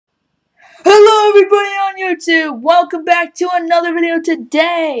everybody on YouTube! Welcome back to another video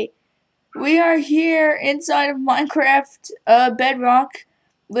today! We are here inside of Minecraft Bedrock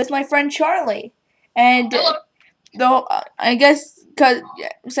with my friend Charlie. And though I guess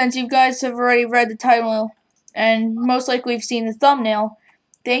since you guys have already read the title and most likely have seen the thumbnail,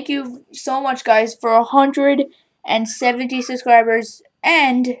 thank you so much guys for 170 subscribers,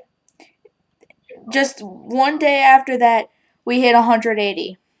 and just one day after that we hit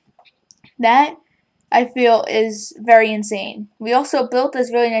 180. That, I feel, is very insane. We also built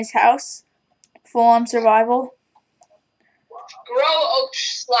this really nice house, full on survival. Bro, oh,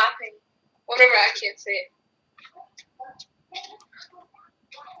 slapping. Whatever, I can't say it.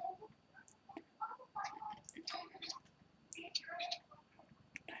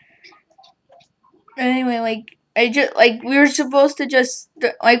 Anyway, we were supposed to just,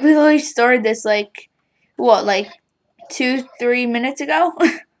 we literally started this, 2-3 minutes ago?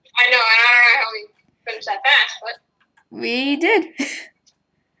 I know, and I don't know how we finished that fast, but we did.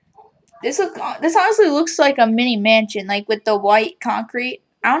 This honestly looks like a mini mansion, with the white concrete.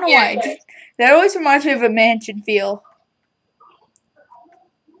 I don't know why. That always reminds me of a mansion feel.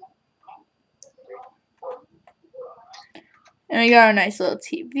 And we got a nice little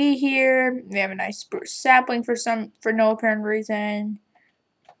TV here. We have a nice spruce sapling for no apparent reason.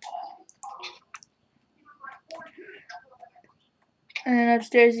 And then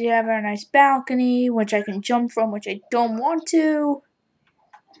upstairs you have a nice balcony, which I can jump from, which I don't want to.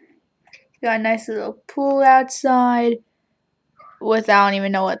 Got a nice little pool outside. I don't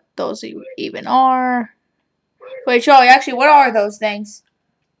even know what those even are. Wait, Charlie, actually, what are those things?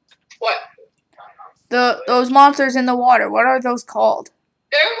 What? Those monsters in the water. What are those called?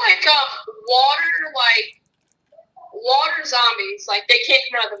 They're water zombies. They can't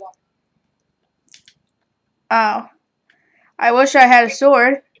come out of the water. Oh. I wish I had a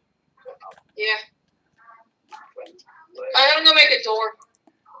sword. Yeah. I'm gonna go make a door.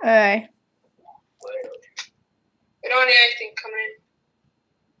 Okay. We don't need anything coming in.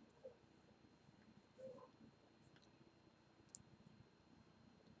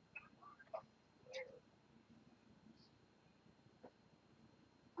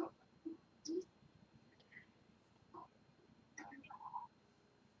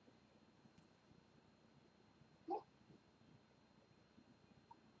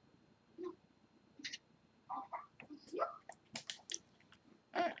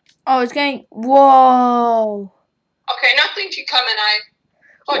 Oh, it's getting. Whoa. Okay, nothing should come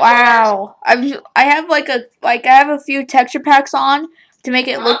in. Wow. I have a few texture packs on to make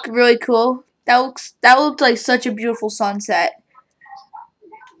it look really cool. That looks like such a beautiful sunset.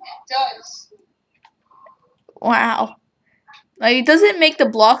 It does. Wow. It doesn't make the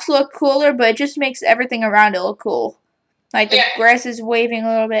blocks look cooler, but it just makes everything around it look cool. The grass is waving a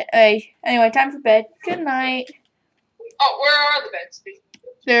little bit. Hey. Anyway, time for bed. Good night. Oh, where are the beds?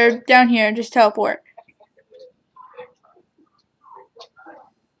 They're down here. Just teleport.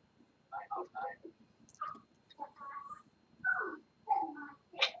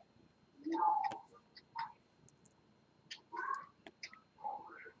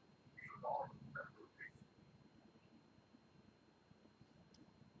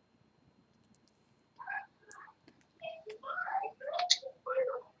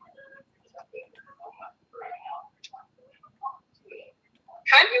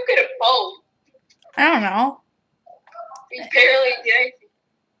 How do you get a bow? I don't know. You barely did anything.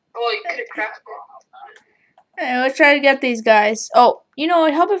 Oh, you could have crafted it. Hey, let's try to get these guys. Oh,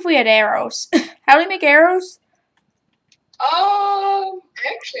 it'd help if we had arrows. How do we make arrows? I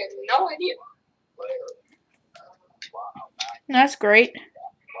actually have no idea. That's great.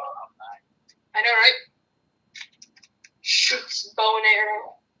 I know, right? Shoots bow and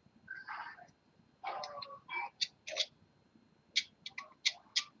arrow.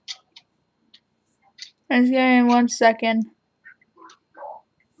 Let's get in 1 second.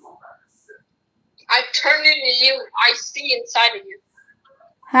 I turned into you. I see inside of you.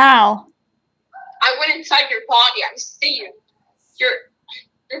 How? I went inside your body. I see you.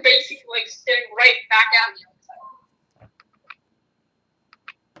 You're basically staring right back at me.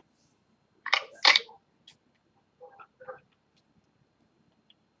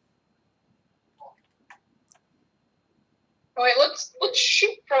 Oh, wait, let's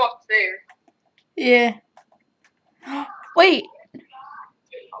shoot from up there. Yeah. Wait.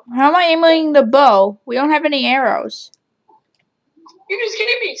 How am I aiming the bow? We don't have any arrows. You just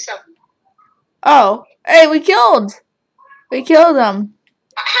gave me some. Oh. Hey, we killed him. How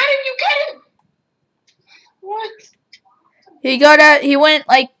did you get him? What? He went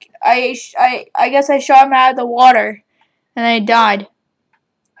I guess I shot him out of the water and then he died.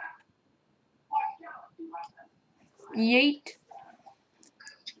 Yeet.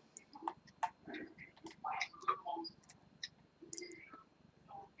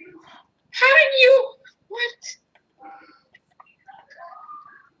 How did you? What?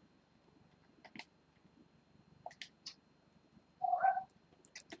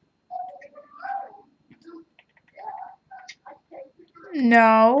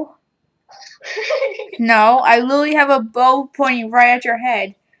 No. No, I literally have a bow pointing right at your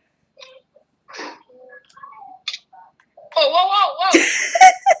head. Oh, whoa! How did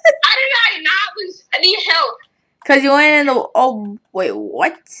I not lose any health? Cause you went in the. Oh wait,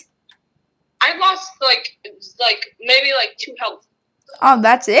 what? I lost like maybe like 2 health. Oh,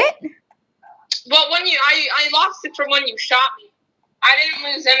 that's it? But when I lost it from when you shot me. I didn't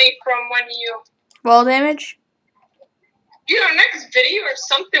lose any from when you. Roll damage? Next video or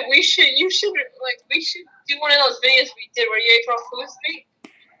something, we should do one of those videos we did where April Fools me.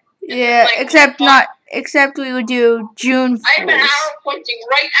 Yeah, except we would do June Fools. I have an arrow pointing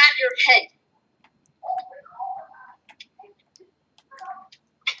right at your head.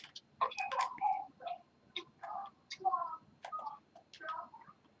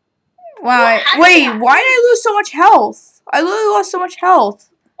 Wow, wait, why did I lose so much health? I literally lost so much health.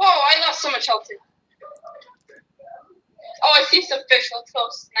 Whoa, I lost so much health too. Oh, I see some fish. Let's go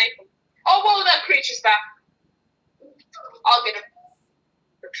snipe them. Oh, whoa, that creature's back. I'll get him.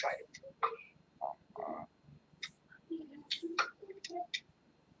 Or try to.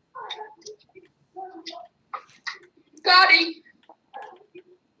 Got him.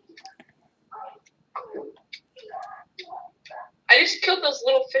 I just killed those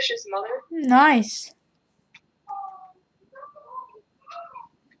little fish's mother. Nice.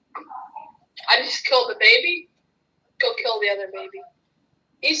 I just killed the baby. Go kill the other baby.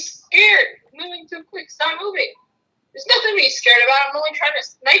 He's scared. Moving too quick. Stop moving. There's nothing to be scared about. I'm only trying to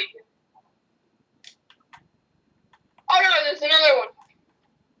snipe you. Oh no, there's another one.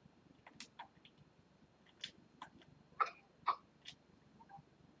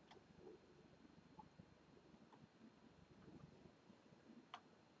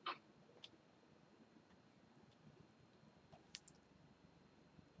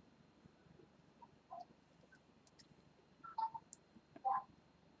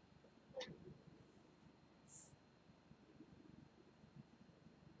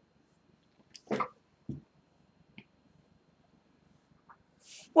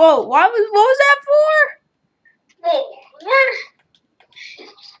 Whoa, what was that for? Whoa, where?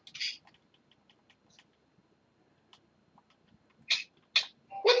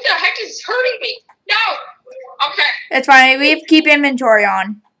 What the heck is hurting me? No! Okay. It's fine, we have to keep inventory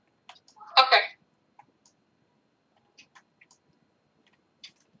on. Okay.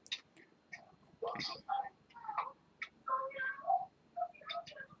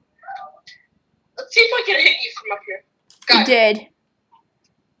 Let's see if I can hit you from up here. You did.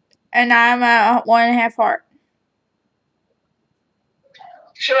 And I'm at 1.5 heart.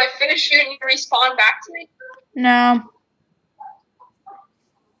 Should I finish you and you respawn back to me? No.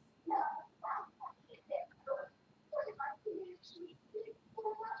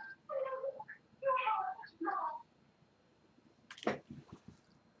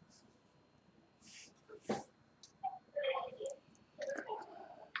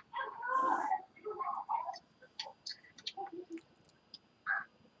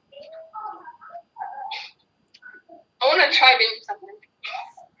 I want to try doing something.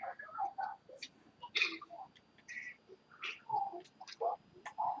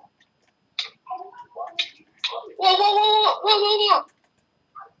 Whoa.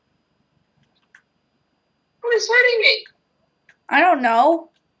 What is hurting me? I don't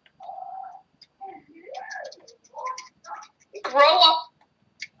know. Grow up.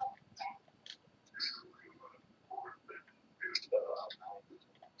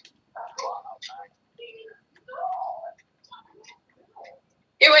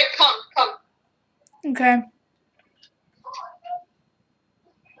 Hey, wait, come. Okay.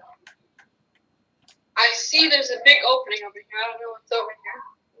 I see there's a big opening over here. I don't know what's over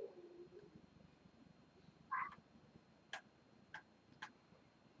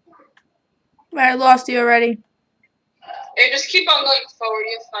here. I lost you already. Hey, just keep on going forward.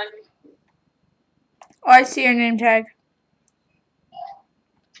 You'll find me. Oh, I see your name tag.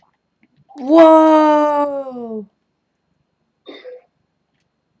 Whoa!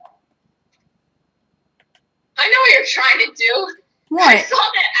 I know what you're trying to do. What? I saw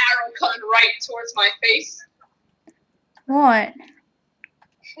that arrow coming right towards my face. What?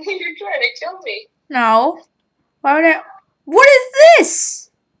 You're trying to kill me. No. Why would I? What is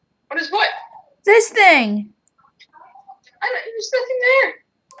this? What is what? This thing. There's nothing there.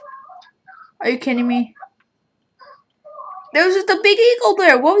 Are you kidding me? There was just a big eagle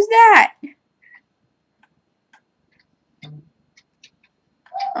there. What was that?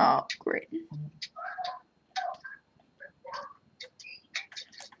 Oh, great. No,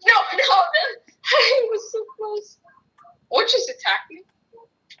 I was so close. What just attacked me?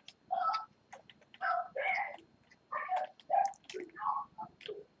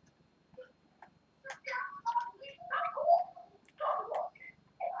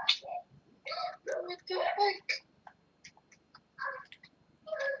 What the heck?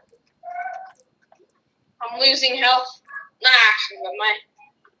 I'm losing health. Nah, actually, but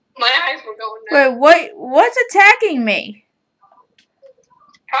my eyes were going down. Wait, what's attacking me?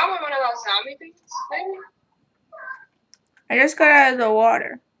 Probably one of those zombie things, maybe? I just got out of the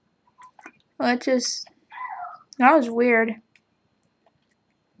water. That was weird.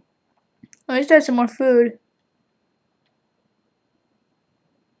 At least I had some more food.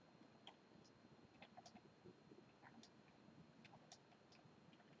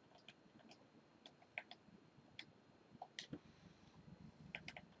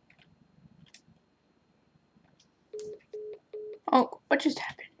 Oh, what just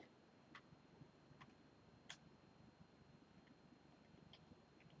happened?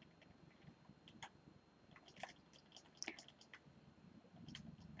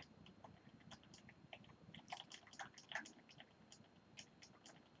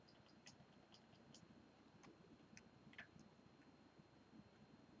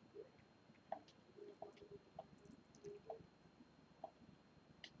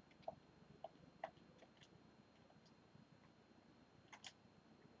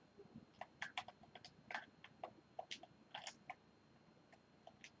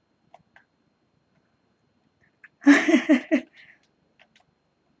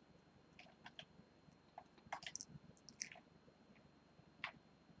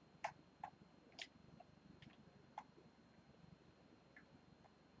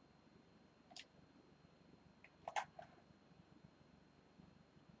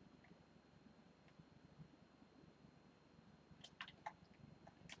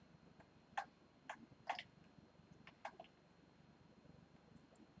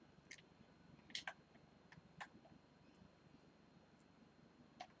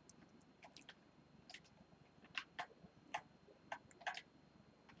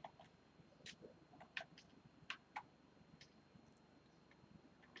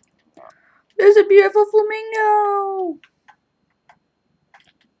 There's a beautiful flamingo.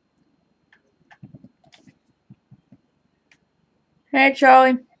 Hey,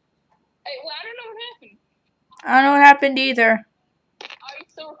 Charlie. Hey, well, I don't know what happened. I don't know what happened either. Are you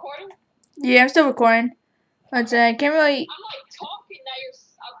still recording? Yeah, I'm still recording. But I can't really. I'm like talking that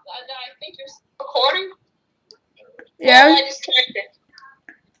I think you're recording. Yeah. Well, I disconnected.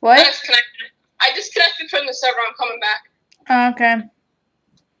 What? I disconnected from the server. I'm coming back. Oh, okay.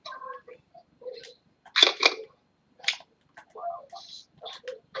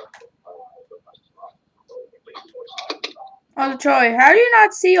 Oh, Charlie, how do you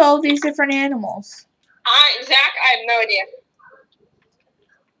not see all these different animals? Zach, I have no idea.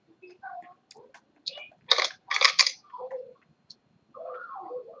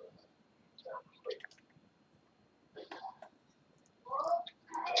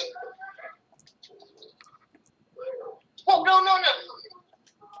 Oh, no. No,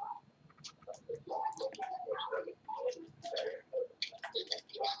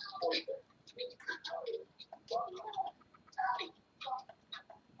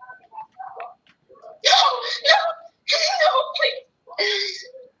 please.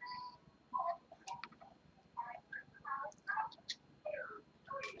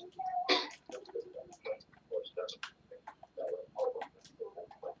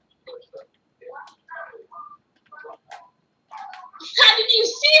 How did you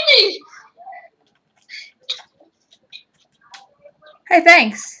see me? Hey,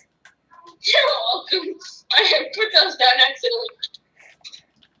 thanks. You're welcome. I have put those down accidentally.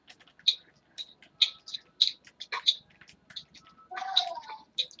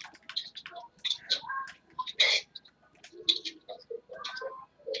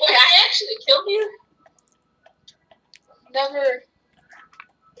 Wait, I actually killed you? Never.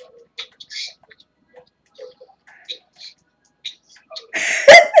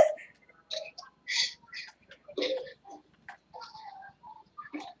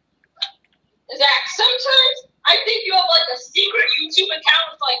 Zach, sometimes I think you have like a secret YouTube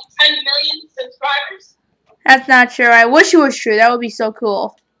account with like 10 million subscribers. That's not true. I wish it was true. That would be so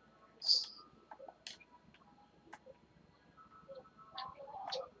cool.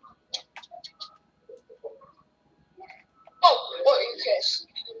 Oh, okay.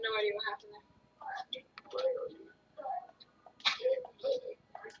 I have no idea what happened there.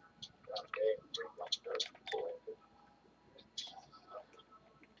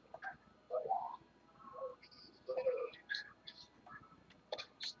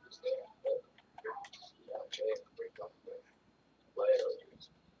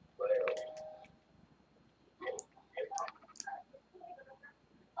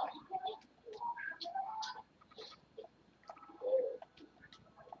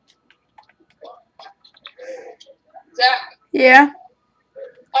 Zach. Yeah. And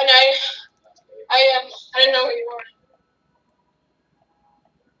I didn't know where you were.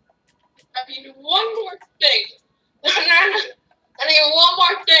 I need one more thing. I need one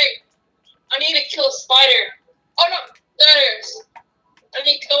more thing. I need to kill a spider. Oh no, there it is. I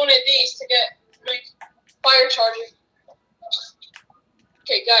need to kill one of these to get my fire charger.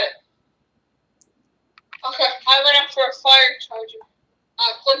 Okay, got it. Okay, I went up for a fire charger.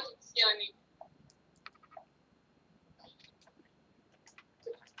 Flint and steel, I mean.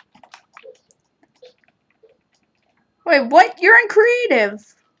 Wait, what? You're in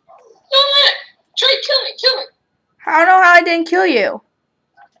creative. No, man. Try to kill me. I don't know how I didn't kill you.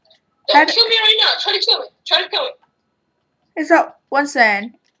 Don't kill me right now. Try to kill me. It's up. 1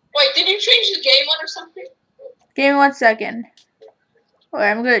 second. Wait, did you change the game one or something? Give me 1 second. Wait,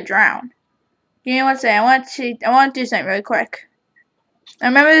 I'm gonna drown. Give me 1 second. I want to do something really quick. I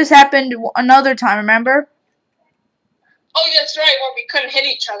remember this happened another time. Remember? Oh, that's right. Where we couldn't hit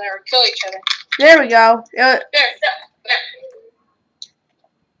each other or kill each other. There we go. There.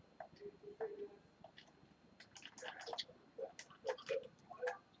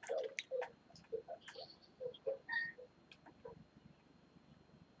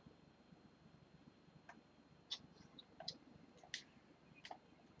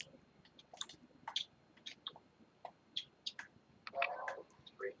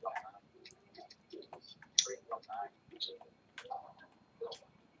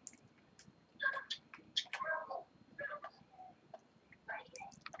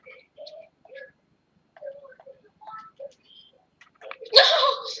 No!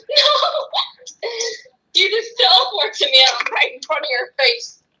 You just teleported me out right in front of your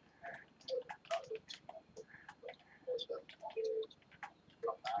face.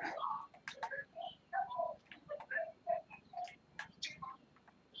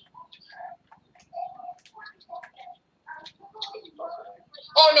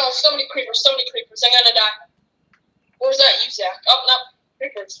 Oh no, so many creepers. I'm gonna die. Where's that you, Zach? Oh, no.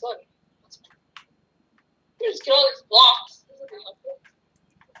 Creeper exploded. Just get all these blocks.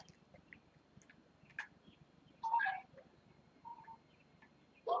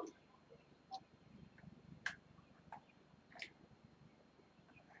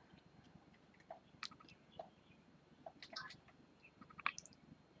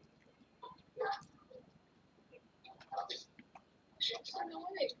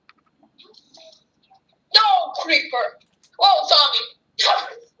 No, creeper. Whoa, zombie.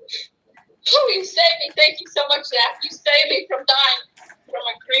 Oh, you saved me. Thank you so much, Zach. You saved me from dying from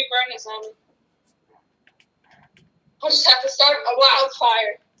a creeper and a zombie. I'll just have to start a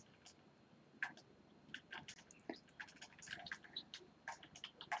wildfire.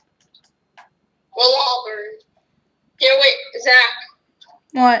 We'll all burn. Yeah, wait, Zach.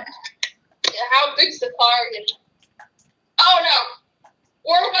 What? How big's the fire getting? Oh no!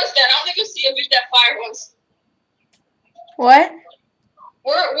 Where was that? I want to go see how big that fire was. What?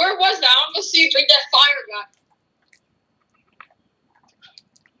 Where was that? I want to see how big that fire got.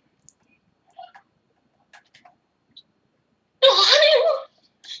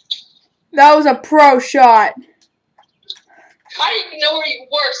 That was a pro shot. I didn't even know where you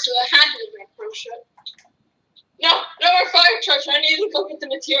were, so I had to be a pro shot. No more fire trucks. I need to go get the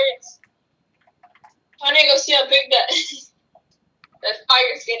materials. I need to go see how big that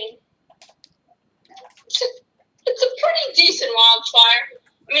fire's getting. It's a pretty decent wildfire.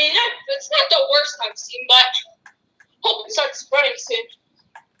 I mean, it's not the worst I've seen, but hope it starts spreading soon.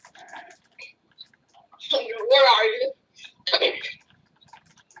 Where are you?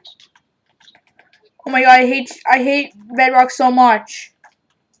 Oh my god, I hate Bedrock so much.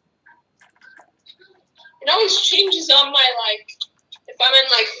 It always changes on my, if I'm in,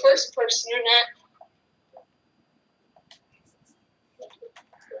 first person or not.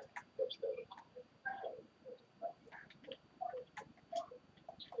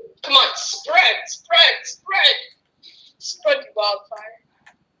 Come on, spread. Spread the wildfire.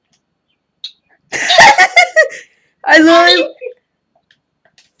 I literally...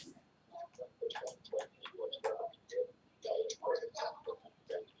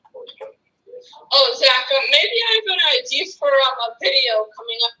 Oh, Zach, maybe I have an idea for a video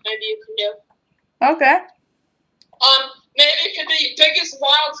coming up. Maybe you can do. Okay. Maybe it could be biggest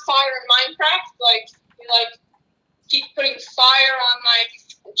wildfire in Minecraft. You keep putting fire on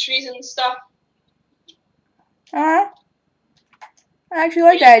the trees and stuff. I actually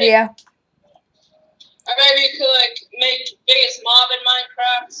like that idea. Or maybe you could make biggest mob in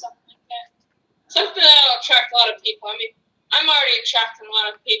Minecraft, something like that. Something that'll attract a lot of people. I mean, I'm already attracting a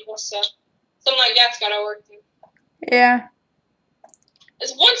lot of people, so something like that's gotta work too. Yeah.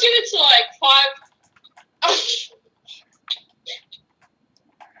 Once you get to 5,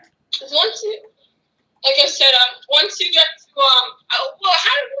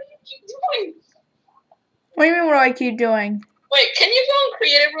 I keep doing? Wait, can you go and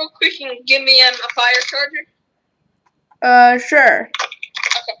create it real quick and give me a fire charger? Sure.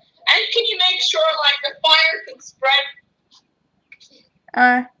 Okay. And can you make sure like the fire can spread?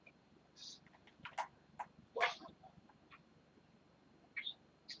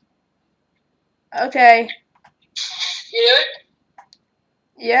 Okay. You do it?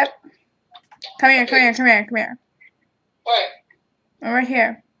 Yep. Come here. Wait. I'm right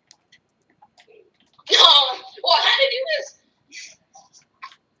here. No. Well, how to do this?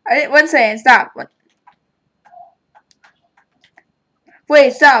 I didn't. 1 second. Stop.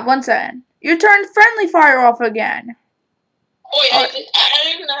 Wait. Stop. 1 second. You turned friendly fire off again. Oh, yeah, I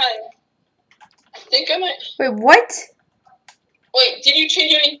don't even know how to. I think I might. Wait. What? Wait, did you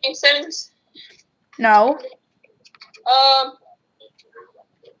change anything settings? No.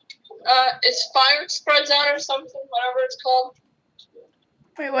 Is fire spreads out or something, whatever it's called?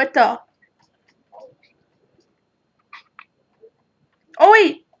 Wait. What the? Oh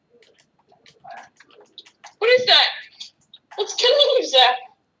wait. What is that? What's killing you, Zach?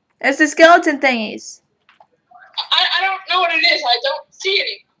 It's the skeleton thingies. I don't know what it is. I don't see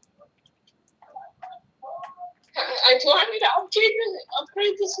any. Do I need to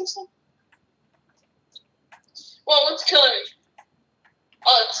upgrade this or something? Well, what's killing me?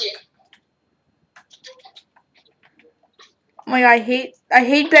 Oh, it's you. Oh my god, I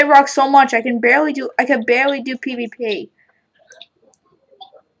hate Bedrock so much. I can barely do PvP.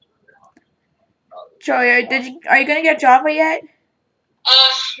 Joey, are you gonna get Java yet?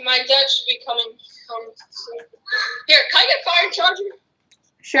 My dad should be coming soon. Here, can I get fire charger?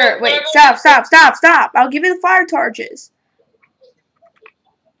 Sure. Wait, stop. I'll give you the fire torches.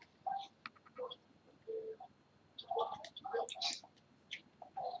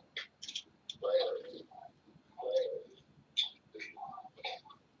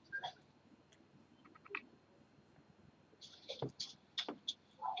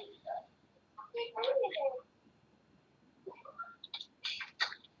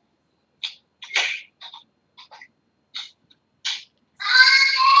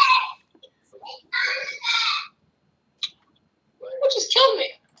 What just killed me?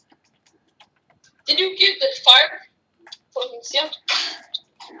 Did you get the fire?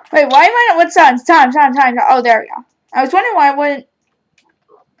 Wait, why am I not? What's on? Time. Oh, there we go. I was wondering why I wouldn't.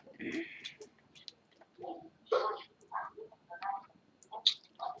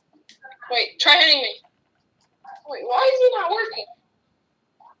 Wait, try hitting me. Wait, why is it not working?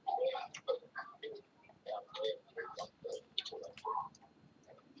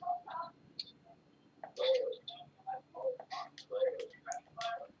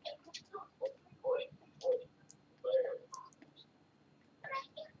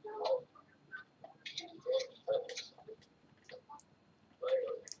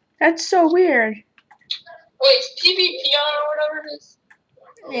 That's so weird. Wait, is PvP on or whatever it is?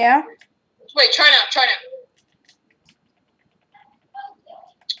 Yeah. Wait, try now.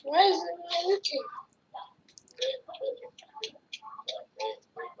 Why is it not working?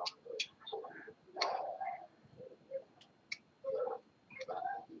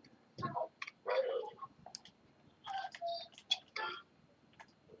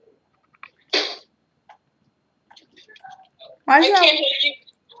 Why I is can't that? hear you.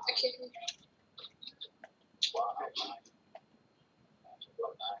 I can't hear you.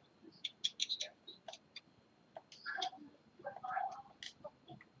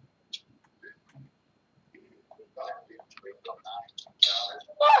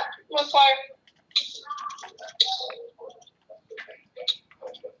 I'm on fire.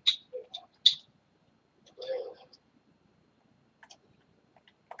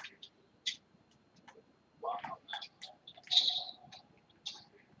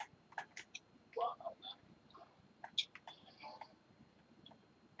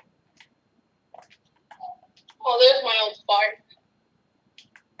 Oh, there's my old fire.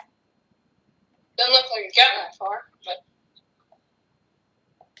 Doesn't look like it got that far, but.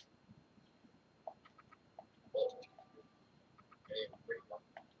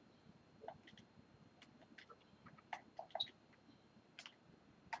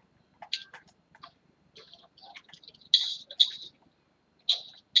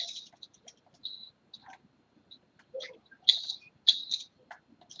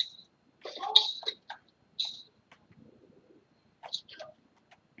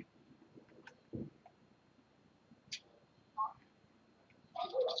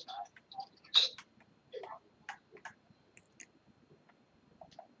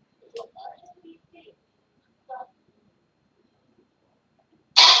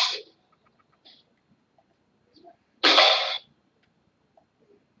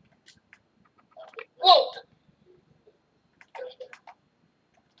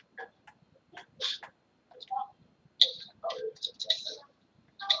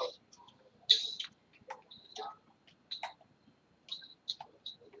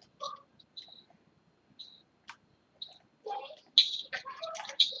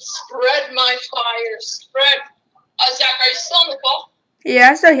 Spread my fire. Spread. Zach, are you still on the call? Yeah,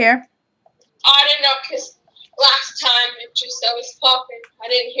 I'm still here. I didn't know because last time I was talking. I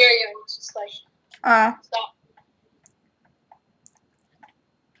didn't hear you. It's just like, stop.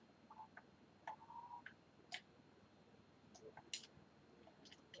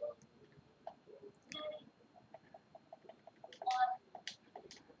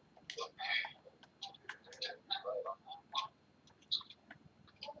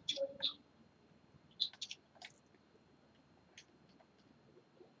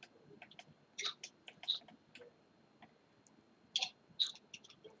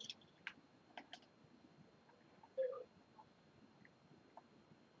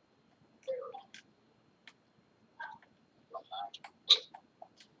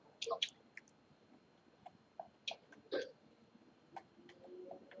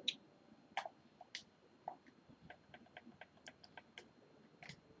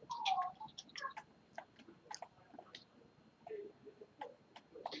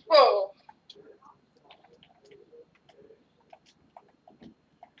 Whoa.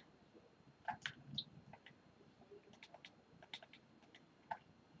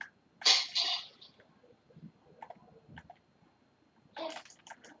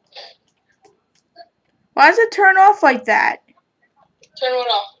 Why does it turn off like that? Turn what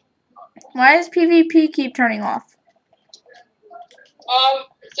off? Why does PvP keep turning off?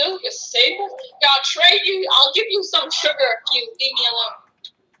 Is there like a sable? Yeah, I'll trade you. I'll give you some sugar if you leave me alone.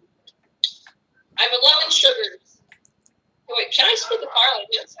 I have 11 sugars. Oh, wait, can I split the car like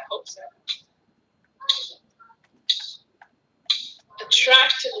this? I hope so.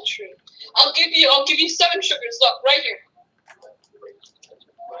 Attract to the tree. I'll give you 7 sugars. Look, right here.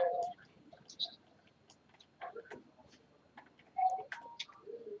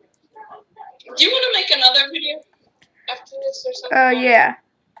 Do you want to make another video after this or something? Yeah.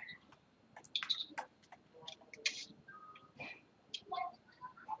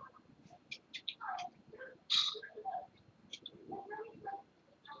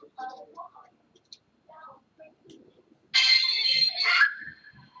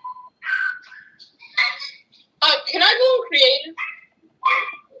 Can I go creative?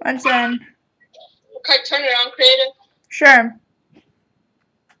 Once then. Can I turn it on creative? Sure.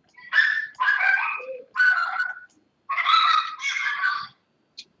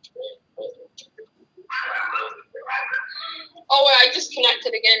 Oh wait, I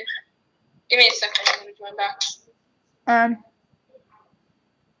disconnected again. Give me a second. I'm gonna join back.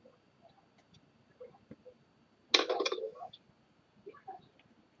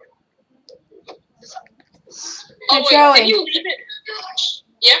 Oh wait, Joey. can you leave it?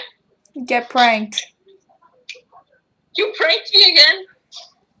 Yeah? Get pranked. You pranked me again?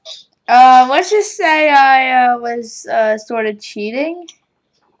 Let's just say I was sort of cheating.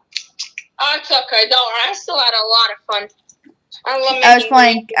 Oh, it's okay. Don't worry. I still had a lot of fun. I was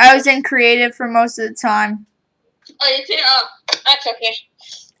playing. I was in creative for most of the time. Oh, you did? Oh, that's okay.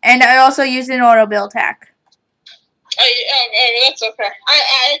 And I also used an auto build hack. Oh, yeah, that's okay.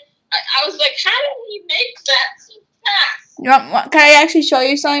 I was like, how did he make that so fast? Can I actually show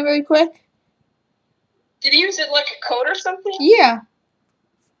you something really quick? Did he use it like a code or something? Yeah.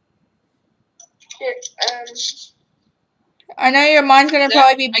 Here, I know your mind's gonna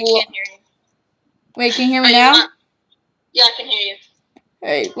probably be I can't hear you. Wait, can you hear me now? Yeah, I can hear you.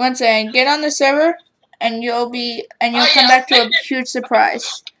 Hey, one second. Get on the server, and you'll come back to a huge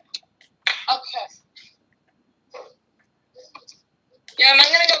surprise. Okay. Yeah, I'm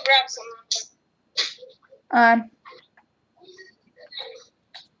gonna go grab some.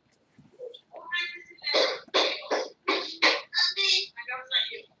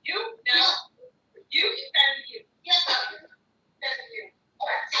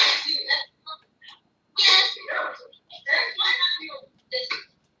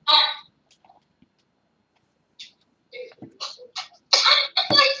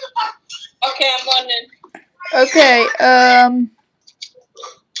 Okay, I'm on in. Okay,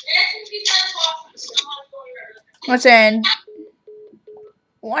 what's in?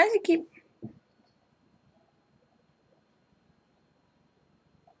 Why does it keep...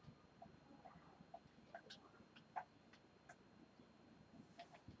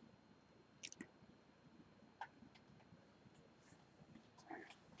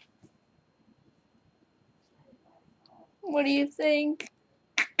 What do you think?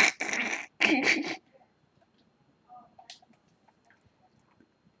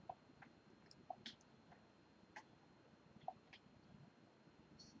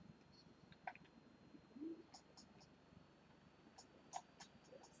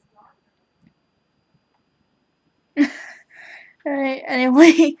 Alright,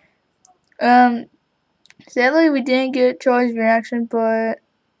 anyway, Sadly we didn't get Charlie's reaction, but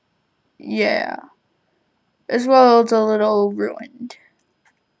yeah. This world's a little ruined.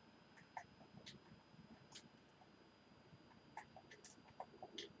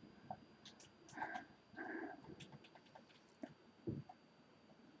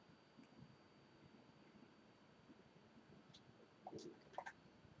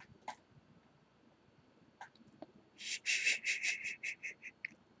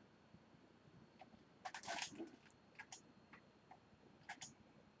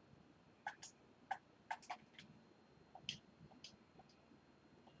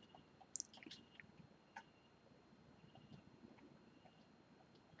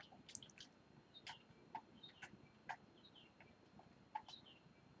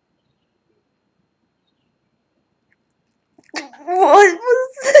 What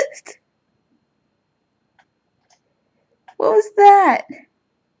was that? What was that?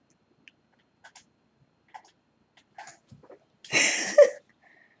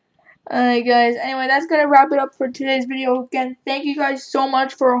 Alright guys, anyway, that's gonna wrap it up for today's video. Again, thank you guys so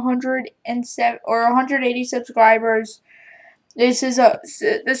much for 107 or 180 subscribers. This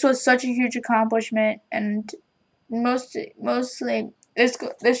was such a huge accomplishment, and mostly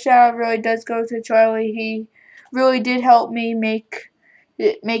this shout out really does go to Charlie. He really did help me make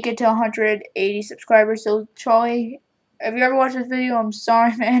it to 180 subscribers. So Charlie, if you ever watch this video, I'm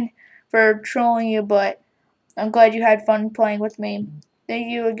sorry, man, for trolling you, but I'm glad you had fun playing with me. Thank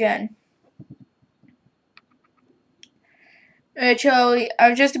you again. Alright, Charlie, I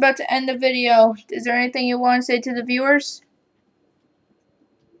was just about to end the video. Is there anything you want to say to the viewers?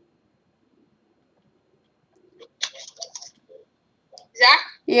 Zach?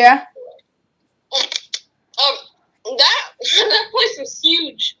 Yeah? That place was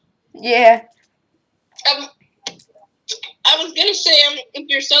huge. Yeah. I was gonna say, if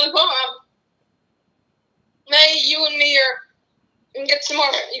you're still at home, maybe you and me you can get some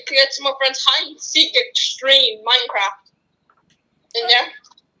more friends. Hide and seek extreme Minecraft in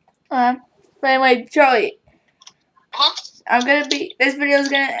there. But anyway, Charlie. Uh-huh. This video is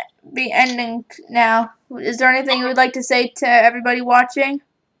gonna be ending now. Is there anything you would like to say to everybody watching?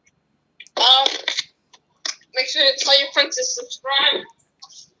 Make sure to tell your friends to subscribe,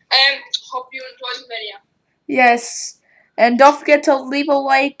 and hope you enjoyed the video. Yes, and don't forget to leave a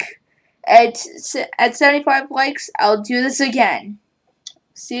like. At 75 likes, I'll do this again.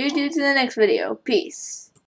 See you dudes in the next video. Peace.